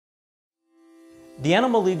The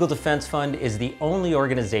Animal Legal Defense Fund is the only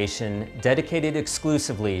organization dedicated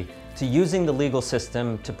exclusively to using the legal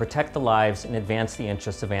system to protect the lives and advance the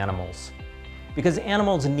interests of animals. Because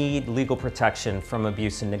animals need legal protection from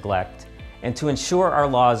abuse and neglect, and to ensure our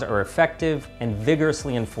laws are effective and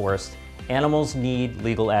vigorously enforced, animals need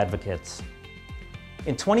legal advocates.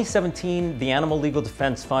 In 2017, the Animal Legal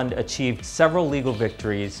Defense Fund achieved several legal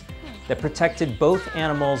victories that protected both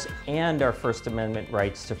animals and our First Amendment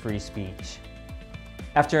rights to free speech.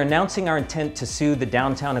 After announcing our intent to sue the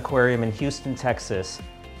Downtown Aquarium in Houston, Texas,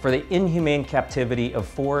 for the inhumane captivity of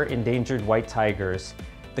 4 endangered white tigers,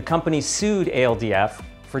 the company sued ALDF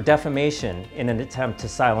for defamation in an attempt to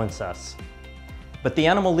silence us. But the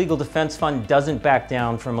Animal Legal Defense Fund doesn't back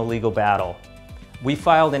down from a legal battle. We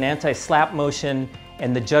filed an anti-SLAPP motion,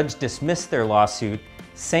 and the judge dismissed their lawsuit,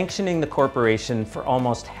 sanctioning the corporation for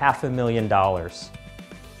almost $500,000.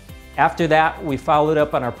 After that, we followed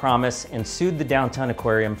up on our promise and sued the Downtown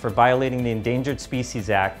Aquarium for violating the Endangered Species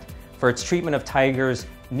Act for its treatment of tigers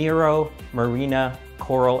Nero, Marina,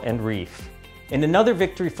 Coral, and Reef. In another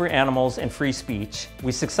victory for animals and free speech,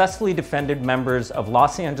 we successfully defended members of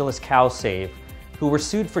Los Angeles Cow Save, who were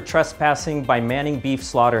sued for trespassing by Manning Beef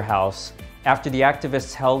Slaughterhouse after the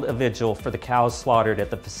activists held a vigil for the cows slaughtered at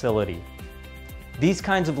the facility. These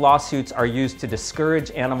kinds of lawsuits are used to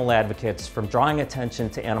discourage animal advocates from drawing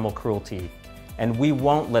attention to animal cruelty, and we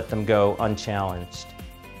won't let them go unchallenged.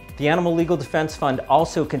 The Animal Legal Defense Fund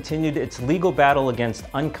also continued its legal battle against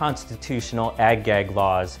unconstitutional Ag-Gag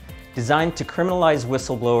laws designed to criminalize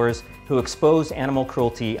whistleblowers who expose animal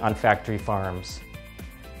cruelty on factory farms.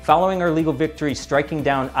 Following our legal victory striking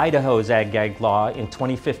down Idaho's Ag-Gag law in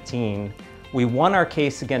 2015, we won our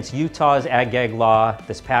case against Utah's Ag-Gag law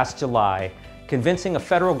this past July, convincing a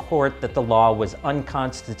federal court that the law was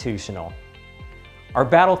unconstitutional. Our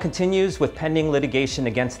battle continues with pending litigation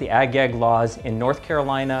against the Ag-Gag laws in North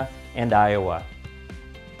Carolina and Iowa.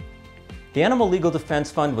 The Animal Legal Defense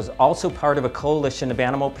Fund was also part of a coalition of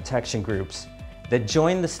animal protection groups that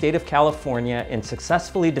joined the state of California in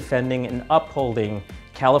successfully defending and upholding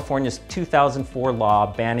California's 2004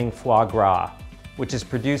 law banning foie gras, which is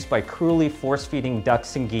produced by cruelly force-feeding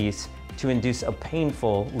ducks and geese to induce a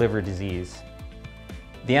painful liver disease.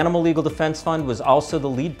 The Animal Legal Defense Fund was also the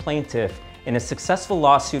lead plaintiff in a successful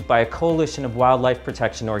lawsuit by a coalition of wildlife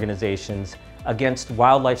protection organizations against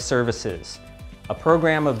Wildlife Services, a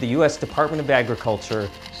program of the U.S. Department of Agriculture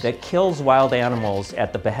that kills wild animals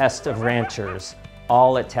at the behest of ranchers,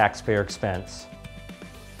 all at taxpayer expense.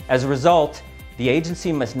 As a result, the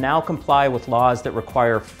agency must now comply with laws that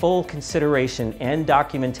require full consideration and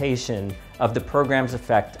documentation of the program's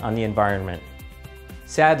effect on the environment.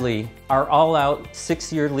 Sadly, our all-out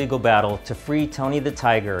 6-year legal battle to free Tony the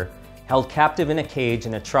tiger, held captive in a cage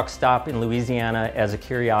in a truck stop in Louisiana as a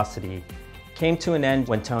curiosity, came to an end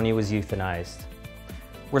when Tony was euthanized.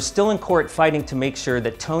 We're still in court fighting to make sure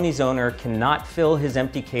that Tony's owner cannot fill his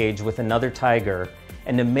empty cage with another tiger,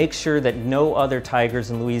 and to make sure that no other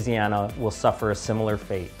tigers in Louisiana will suffer a similar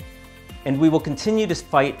fate. And we will continue to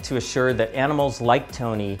fight to assure that animals like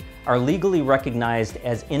Tony are legally recognized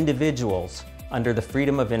as individuals under the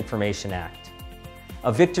Freedom of Information Act.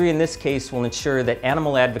 A victory in this case will ensure that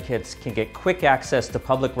animal advocates can get quick access to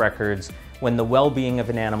public records when the well-being of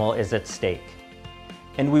an animal is at stake.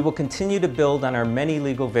 And we will continue to build on our many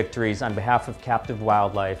legal victories on behalf of captive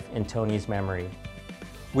wildlife in Tony's memory.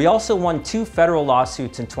 We also won 2 federal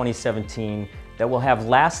lawsuits in 2017 that will have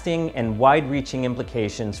lasting and wide-reaching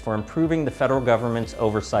implications for improving the federal government's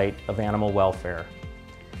oversight of animal welfare.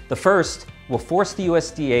 The first will force the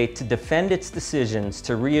USDA to defend its decisions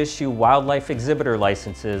to reissue wildlife exhibitor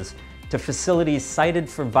licenses to facilities cited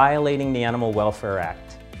for violating the Animal Welfare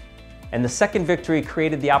Act. And the second victory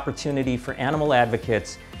created the opportunity for animal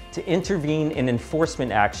advocates to intervene in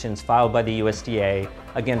enforcement actions filed by the USDA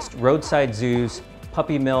against roadside zoos,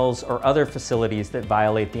 puppy mills, or other facilities that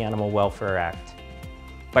violate the Animal Welfare Act.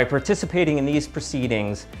 By participating in these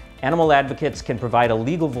proceedings, animal advocates can provide a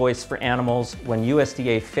legal voice for animals when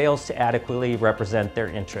USDA fails to adequately represent their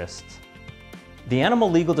interests. The Animal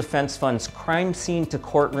Legal Defense Fund's crime scene to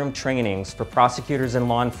courtroom trainings for prosecutors and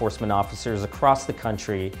law enforcement officers across the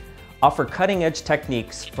country offer cutting-edge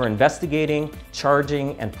techniques for investigating,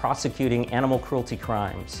 charging, and prosecuting animal cruelty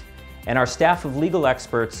crimes. And our staff of legal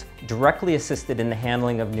experts directly assisted in the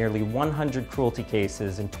handling of nearly 100 cruelty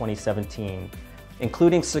cases in 2017,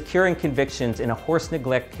 including securing convictions in a horse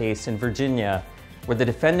neglect case in Virginia, where the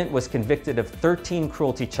defendant was convicted of 13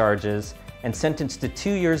 cruelty charges and sentenced to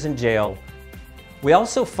 2 years in jail. We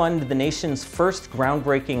also fund the nation's first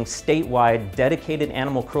groundbreaking statewide dedicated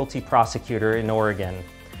animal cruelty prosecutor in Oregon,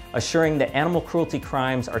 assuring that animal cruelty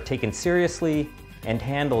crimes are taken seriously and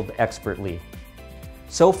handled expertly.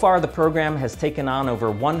 So far, the program has taken on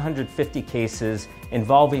over 150 cases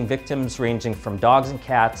involving victims ranging from dogs and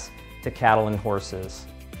cats to cattle and horses.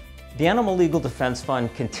 The Animal Legal Defense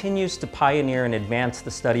Fund continues to pioneer and advance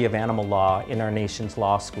the study of animal law in our nation's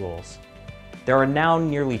law schools. There are now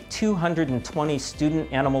nearly 220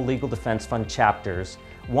 student Animal Legal Defense Fund chapters,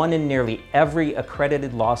 one in nearly every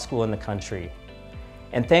accredited law school in the country.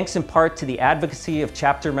 And thanks in part to the advocacy of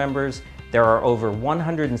chapter members, there are over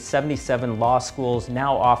 177 law schools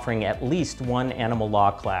now offering at least one animal law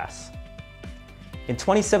class. In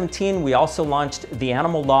 2017, we also launched the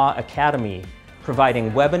Animal Law Academy,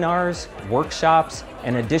 providing webinars, workshops,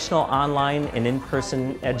 and additional online and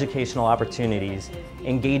in-person educational opportunities,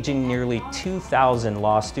 engaging nearly 2,000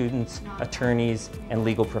 law students, attorneys, and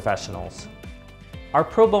legal professionals. Our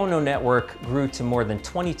pro bono network grew to more than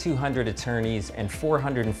 2,200 attorneys and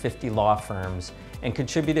 450 law firms and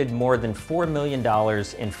contributed more than $4 million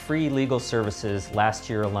in free legal services last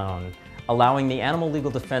year alone, allowing the Animal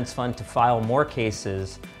Legal Defense Fund to file more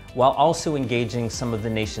cases while also engaging some of the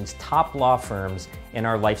nation's top law firms in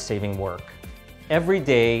our life-saving work. Every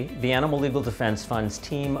day, the Animal Legal Defense Fund's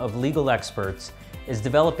team of legal experts is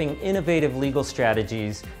developing innovative legal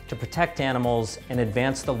strategies to protect animals and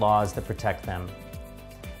advance the laws that protect them.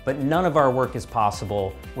 But none of our work is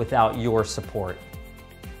possible without your support.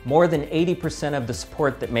 More than 80% of the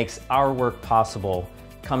support that makes our work possible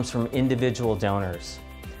comes from individual donors.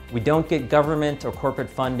 We don't get government or corporate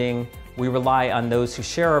funding. We rely on those who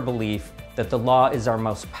share our belief that the law is our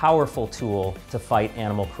most powerful tool to fight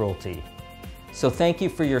animal cruelty. So thank you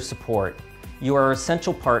for your support. You are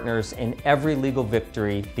essential partners in every legal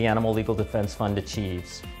victory the Animal Legal Defense Fund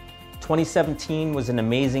achieves. 2017 was an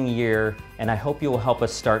amazing year, and I hope you will help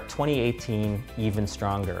us start 2018 even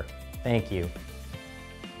stronger. Thank you.